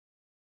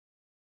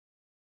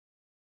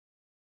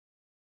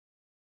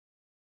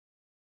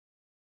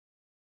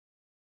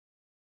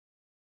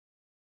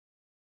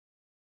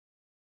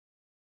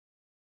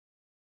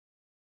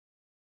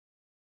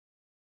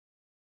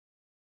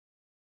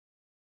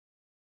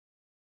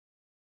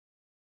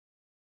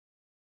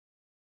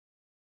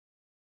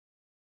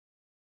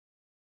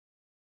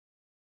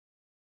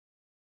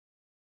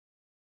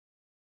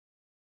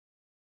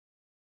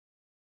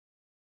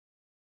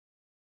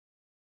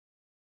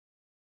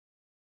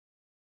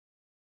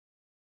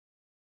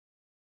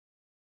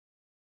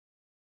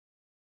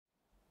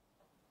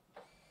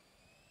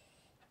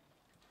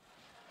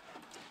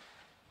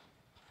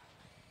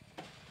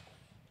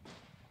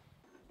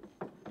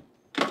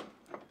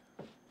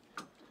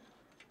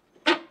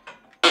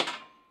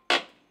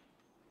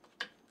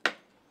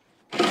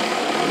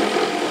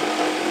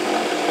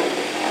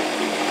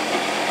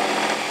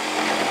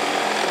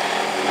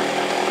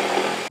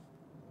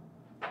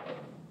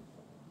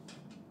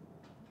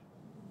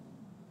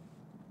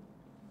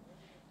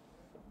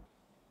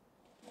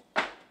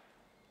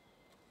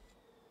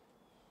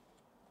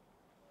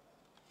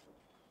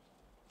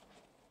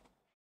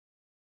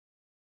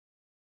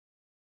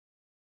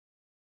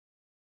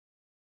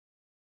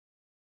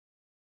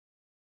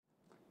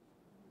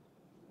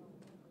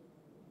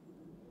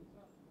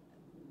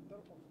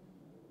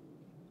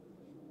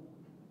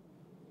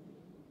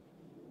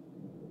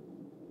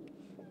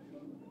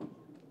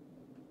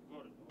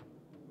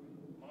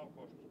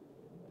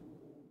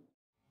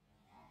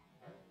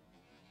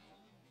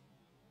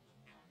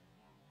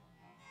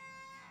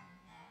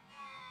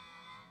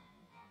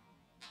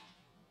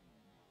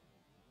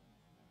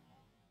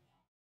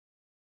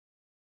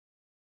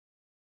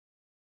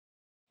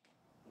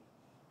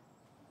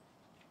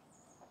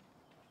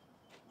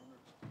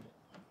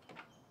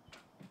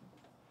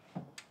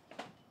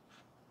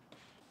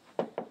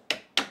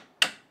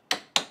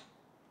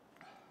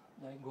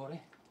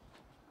gory.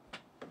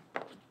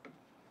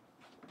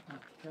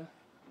 Okay.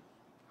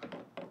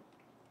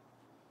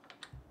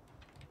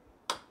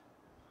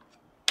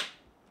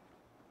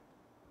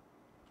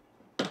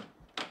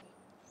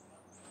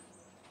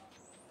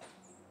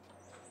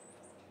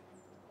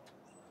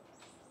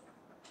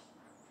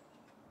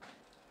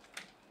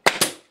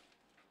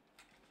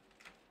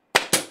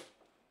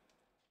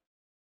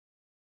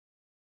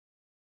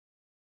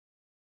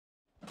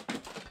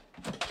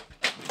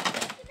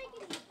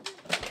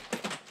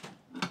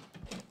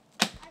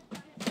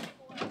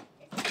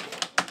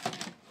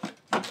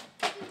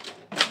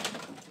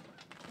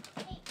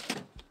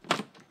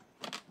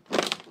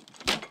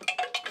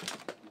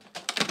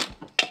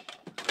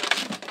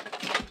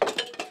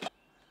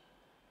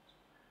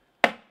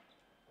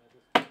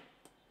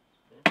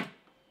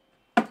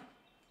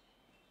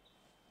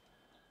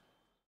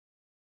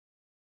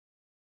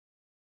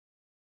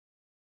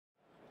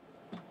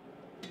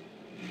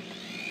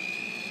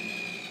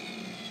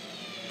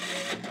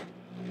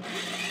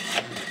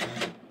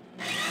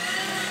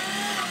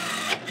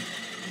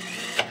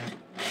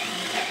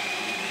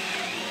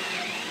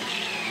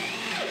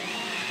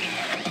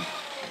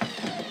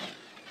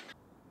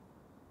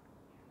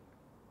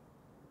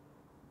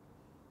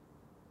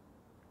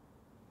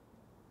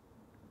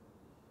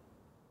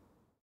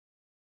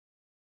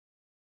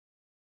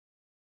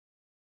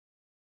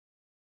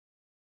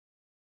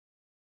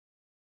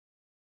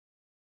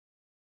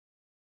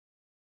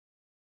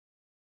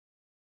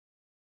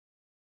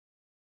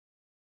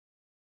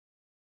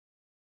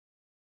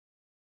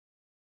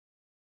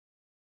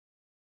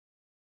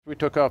 We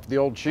took off the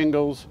old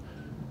shingles,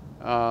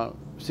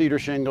 cedar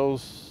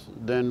shingles,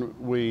 then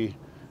we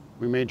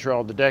made sure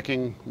all the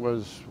decking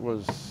was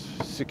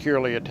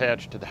securely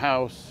attached to the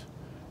house,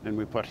 and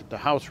we put the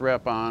house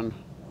wrap on,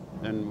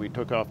 then we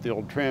took off the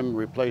old trim,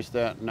 replaced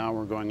that, and now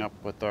we're going up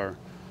with our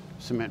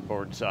cement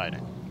board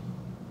siding.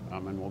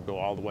 And we'll go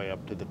all the way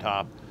up to the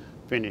top,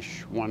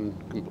 finish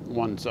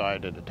one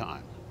side at a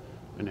time,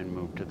 and then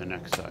move to the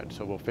next side.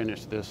 So we'll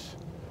finish this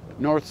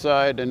north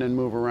side and then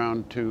move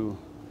around to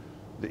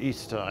the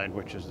east side,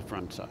 which is the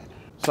front side.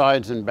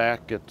 Sides and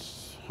back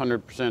gets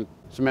 100%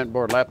 cement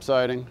board lap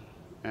siding,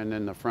 and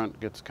then the front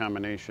gets a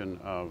combination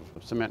of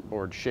cement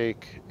board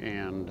shake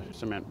and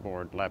cement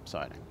board lap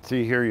siding.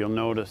 See here, you'll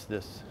notice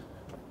this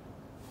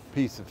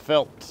piece of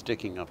felt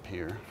sticking up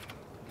here.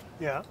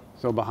 Yeah.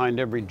 So behind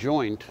every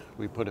joint,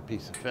 we put a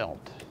piece of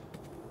felt,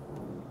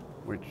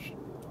 which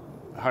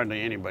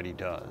hardly anybody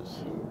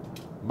does.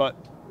 But,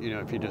 you know,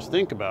 if you just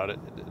think about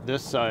it,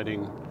 this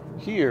siding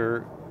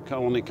here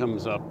only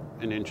comes up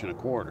 1.25 inches.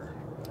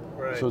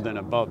 Right. So then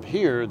above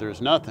here,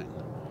 there's nothing.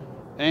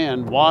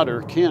 And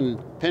water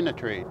can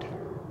penetrate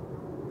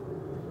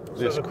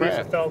this so the crack.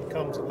 piece of felt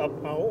comes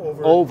up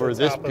over the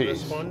this top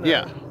piece. Of this one?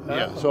 Yeah,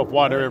 yeah. So if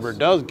water nice. ever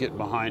does get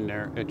behind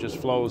there, it just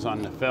flows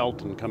on the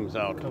felt and comes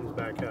out. Comes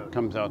back out.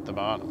 Comes out the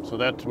bottom. So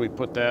that's, we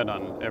put that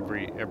on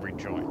every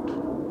joint.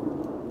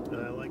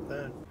 I like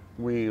that.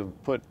 We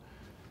put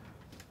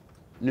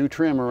new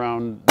trim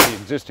around the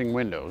existing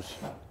windows,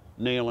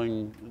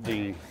 nailing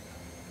the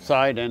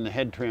side and the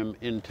head trim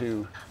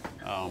into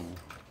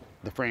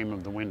the frame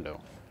of the window.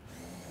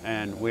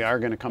 And we are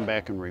going to come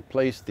back and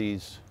replace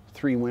these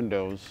 3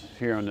 windows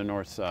here on the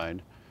north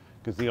side,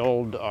 because the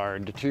old are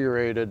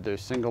deteriorated. They're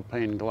single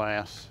pane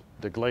glass.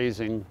 The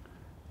glazing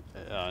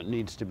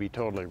needs to be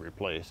totally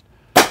replaced.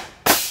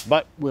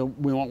 But we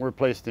won't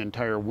replace the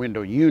entire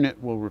window unit.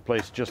 We'll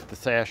replace just the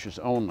sashes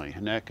only,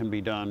 and that can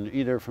be done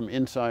either from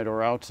inside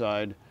or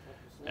outside.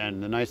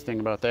 And the nice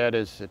thing about that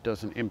is it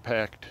doesn't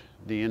impact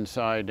the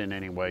inside in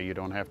any way. You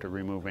don't have to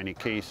remove any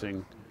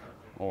casing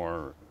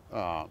or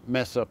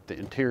mess up the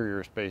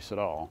interior space at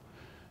all.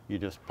 You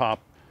just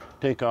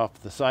take off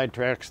the side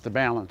tracks, the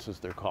balances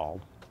they're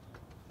called,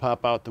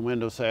 pop out the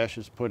window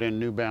sashes, put in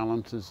new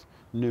balances,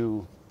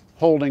 new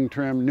holding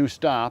trim, new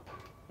stop,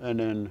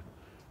 and then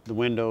the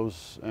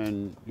windows,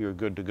 and you're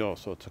good to go.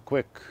 So it's a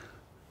quick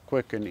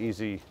and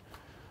easy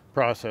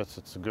process.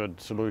 It's a good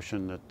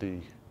solution that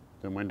the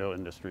window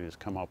industry has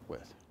come up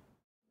with.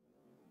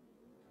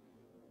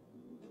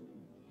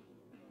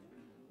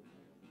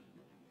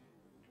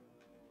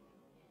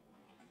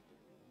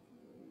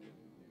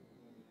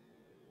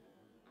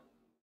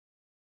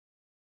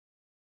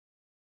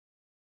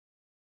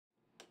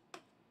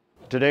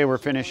 Today we're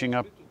finishing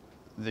up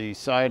the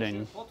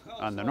siding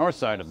on the north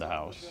side of the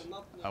house.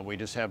 We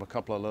just have a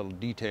couple of little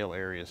detail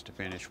areas to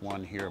finish,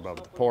 one here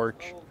above the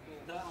porch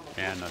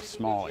and a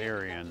small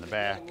area in the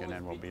back, and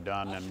then we'll be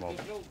done, and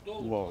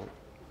we'll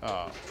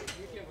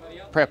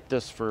prep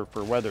this for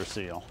weather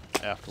seal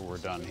after we're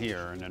done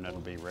here, and then it'll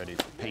be ready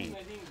for paint.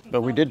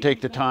 But we did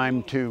take the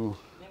time to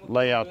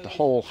lay out the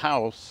whole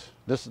house.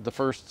 This is the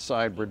first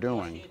side we're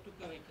doing.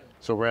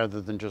 So rather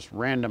than just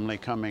randomly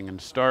coming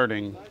and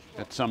starting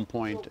at some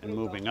point and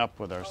moving up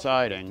with our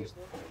siding,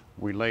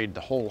 we laid the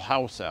whole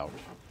house out.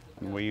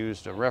 And we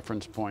used a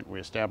reference point.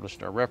 We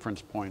established our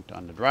reference point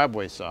on the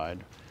driveway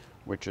side,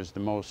 which is the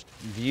most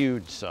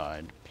viewed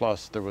side.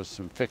 Plus there was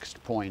some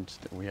fixed points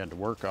that we had to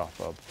work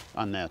off of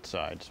on that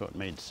side, so it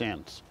made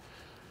sense.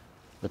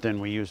 but then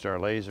we used our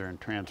laser and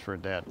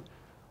transferred that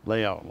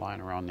layout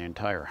line around the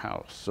entire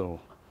house so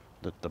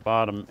that the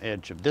bottom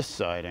edge of this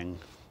siding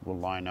will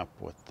line up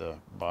with the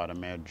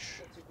bottom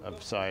edge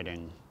of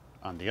siding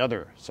on the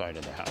other side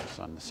of the house,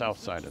 on the south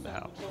side of the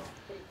house.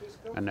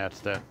 And that's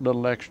that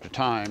little extra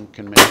time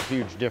can make a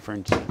huge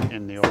difference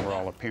in the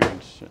overall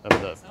appearance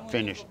of the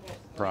finished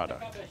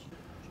product.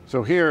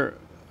 So here,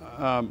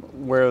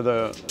 where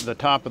the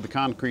top of the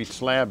concrete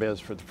slab is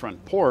for the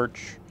front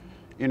porch,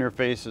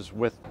 interfaces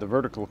with the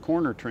vertical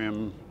corner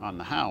trim on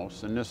the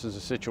house, and this is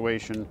a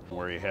situation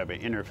where you have an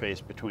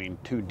interface between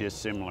two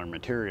dissimilar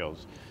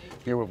materials.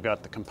 Here we've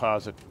got the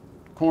composite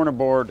corner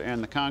board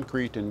and the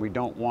concrete, and we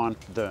don't want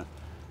the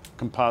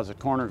composite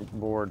corner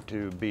board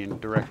to be in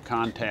direct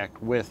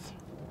contact with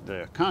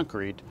the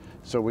concrete,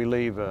 so we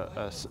leave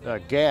a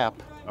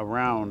gap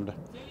around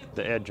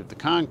the edge of the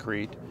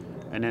concrete,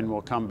 and then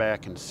we'll come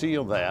back and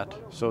seal that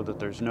so that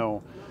there's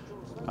no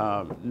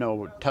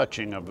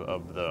touching of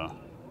the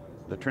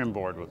trim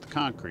board with the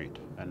concrete,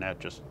 and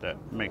that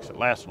makes it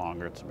last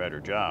longer. It's a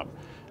better job.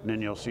 And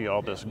then you'll see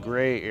all this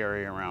gray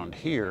area around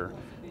here.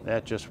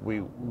 That just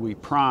we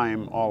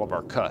prime all of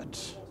our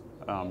cuts,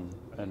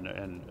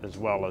 and as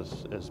well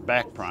as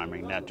back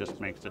priming. That just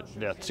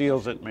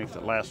seals it, makes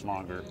it last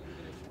longer,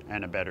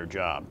 and a better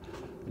job.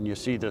 And you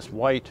see this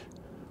white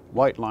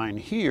line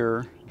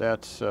here.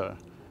 That's a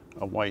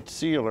white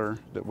sealer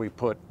that we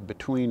put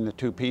between the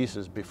two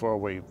pieces before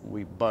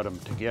we butt them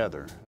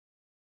together.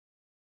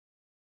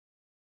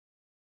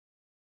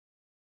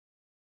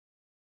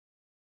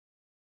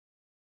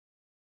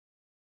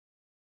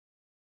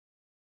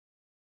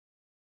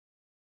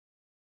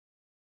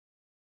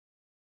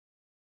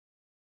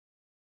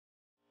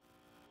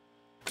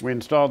 We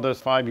installed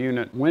this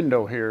 5-unit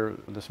window here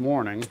this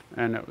morning,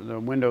 and the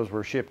windows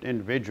were shipped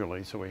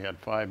individually, so we had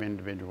 5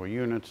 individual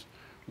units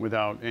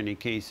without any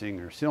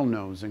casing or sill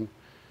nosing.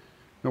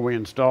 But we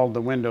installed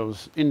the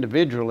windows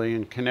individually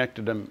and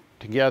connected them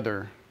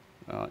together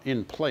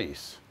in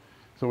place.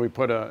 So we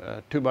put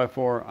a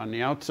 2x4 on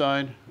the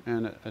outside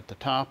and at the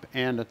top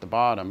and at the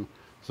bottom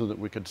so that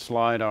we could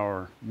slide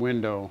our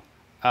window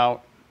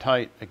out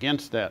tight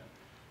against the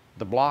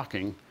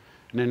blocking.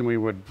 And then we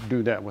would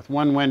do that with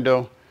one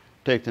window,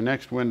 take the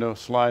next window,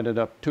 slide it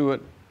up to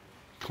it,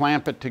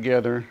 clamp it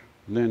together,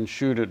 then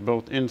shoot it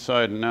both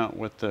inside and out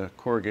with the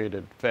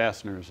corrugated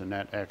fasteners, and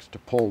that acts to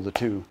pull the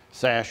 2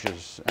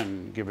 sashes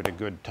and give it a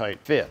good tight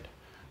fit.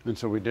 And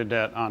so we did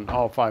that on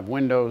all 5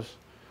 windows.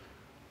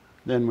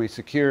 Then we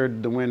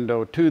secured the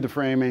window to the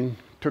framing,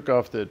 took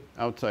off the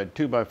outside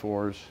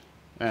 2x4s,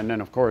 and then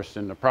of course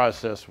in the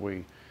process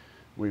we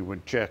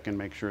would check and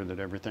make sure that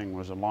everything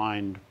was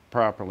aligned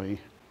properly.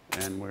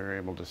 And we were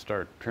able to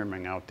start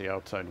trimming out the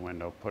outside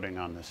window, putting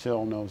on the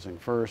sill nosing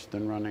first,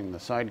 then running the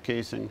side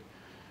casing.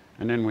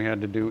 And then we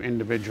had to do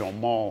individual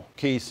maul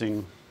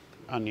casing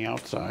on the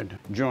outside,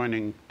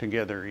 joining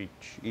together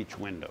each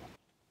window.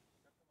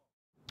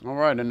 All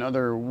right,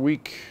 another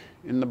week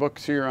in the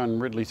books here on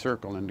Ridley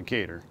Circle in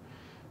Decatur.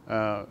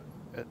 At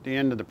the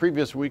end of the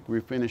previous week,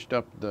 we finished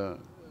up the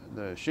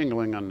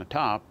shingling on the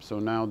top, so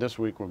now this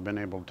week we've been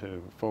able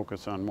to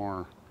focus on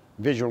more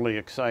visually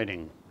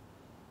exciting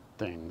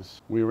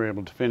things. We were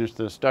able to finish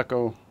the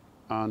stucco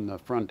on the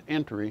front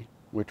entry,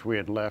 which we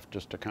had left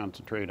just to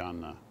concentrate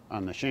on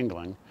the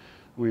shingling.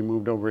 We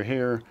moved over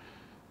here.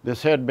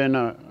 This had been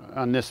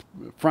on this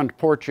front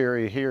porch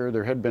area here,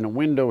 there had been a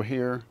window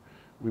here.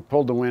 We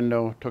pulled the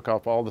window, took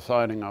off all the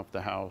siding off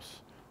the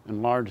house,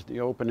 enlarged the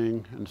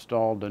opening,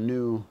 installed a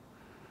new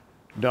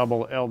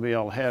double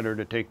LVL header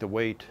to take the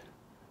weight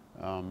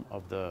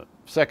of the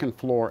second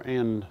floor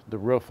and the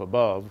roof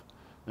above.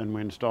 Then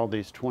we installed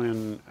this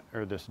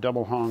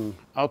double hung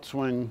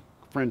outswing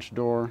French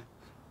door,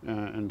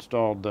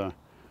 installed the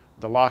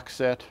lock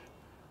set,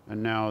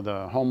 and now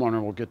the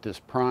homeowner will get this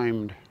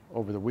primed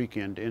over the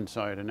weekend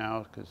inside and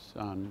out, because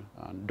on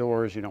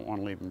doors you don't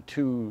want to leave them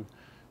too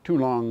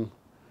long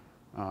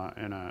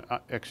in an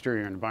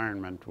exterior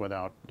environment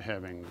without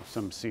having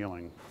some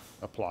sealing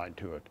applied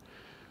to it.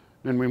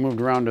 Then we moved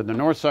around to the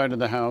north side of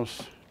the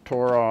house,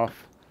 tore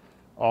off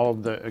all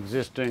of the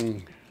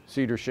existing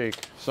cedar shake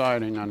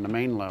siding on the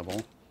main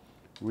level.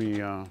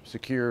 We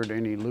secured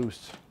any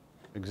loose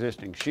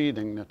existing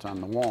sheathing that's on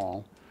the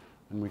wall,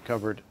 and we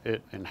covered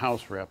it in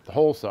house wrap, the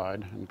whole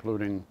side,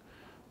 including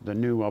the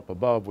new up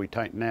above. We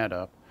tightened that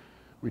up.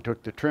 We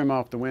took the trim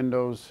off the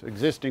windows,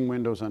 existing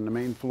windows on the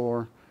main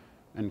floor,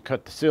 and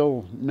cut the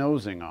sill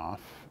nosing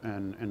off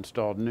and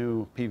installed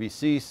new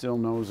PVC sill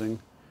nosing.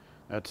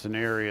 That's an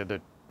area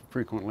that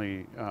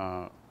frequently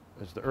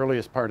is the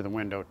earliest part of the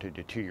window to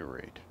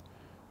deteriorate.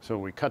 So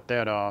we cut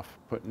that off,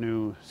 put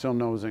new sill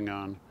nosing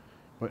on,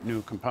 put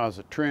new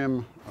composite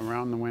trim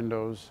around the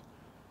windows,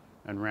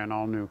 and ran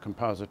all new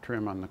composite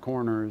trim on the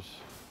corners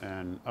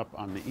and up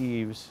on the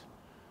eaves.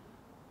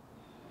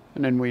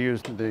 And then we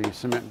used the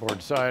cement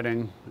board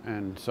siding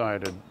and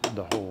sided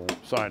the whole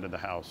side of the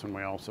house. And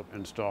we also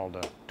installed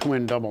a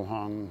twin double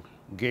hung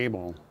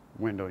gable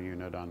window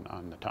unit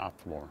on the top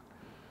floor.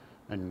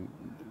 And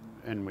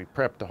we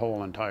prepped the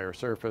whole entire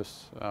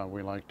surface.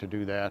 We like to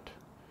do that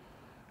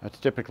That's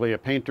typically a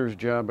painter's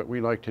job, but we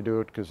like to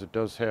do it because it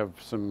does have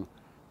some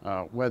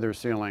weather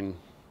sealing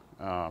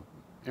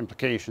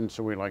implications,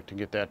 so we like to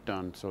get that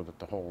done so that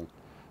the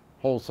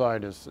whole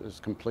side is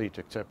complete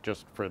except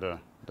just for the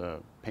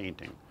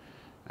painting.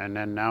 And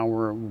then now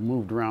we're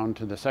moved around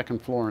to the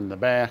second floor in the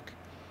back.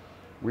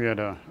 We had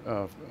a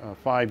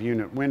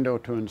 5-unit window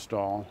to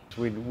install.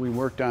 So we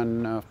worked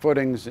on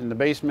footings in the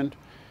basement.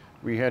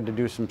 We had to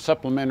do some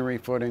supplementary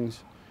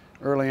footings.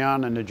 Early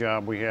on in the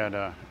job, we had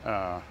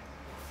a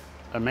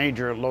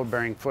major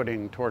load-bearing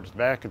footing towards the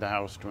back of the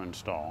house to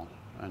install.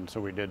 And so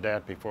we did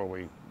that before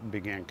we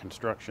began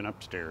construction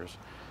upstairs.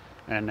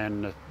 And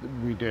then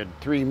we did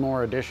 3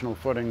 more additional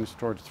footings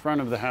towards the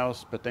front of the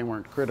house, but they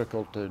weren't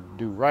critical to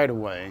do right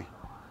away.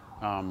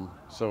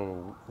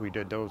 So we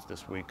did those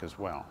this week as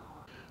well.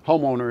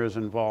 Homeowner is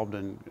involved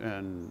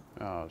in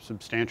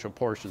substantial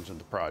portions of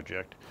the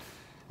project,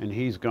 and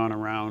he's gone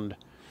around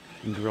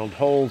and drilled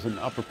holes in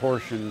the upper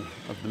portion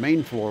of the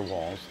main floor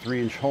walls,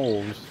 3-inch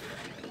holes.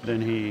 Then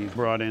he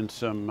brought in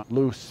some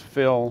loose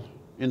fill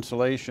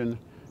insulation,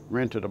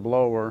 rented a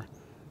blower,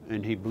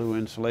 and he blew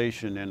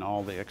insulation in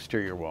all the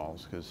exterior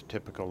walls, because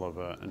typical of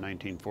a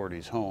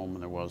 1940s home,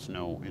 there was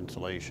no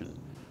insulation.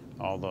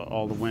 All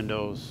the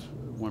windows,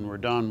 when we're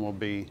done, will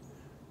be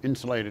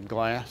insulated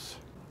glass,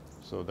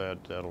 so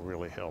that'll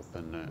really help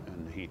in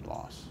the heat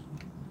loss.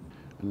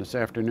 And this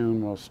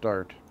afternoon we'll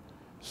start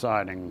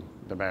siding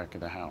the back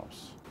of the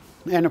house.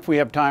 And if we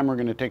have time, we're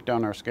going to take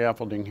down our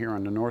scaffolding here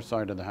on the north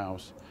side of the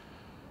house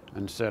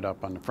and set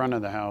up on the front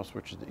of the house,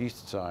 which is the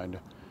east side,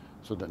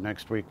 so that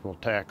next week we'll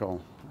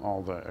tackle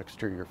all the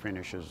exterior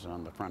finishes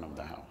on the front of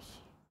the house.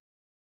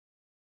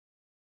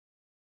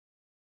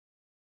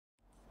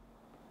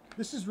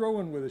 This is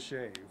Rhoen with a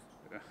shave.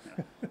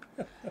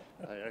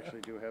 I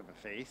actually do have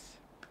a face,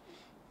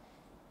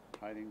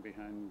 hiding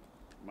behind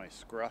my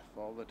scruff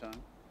all the time.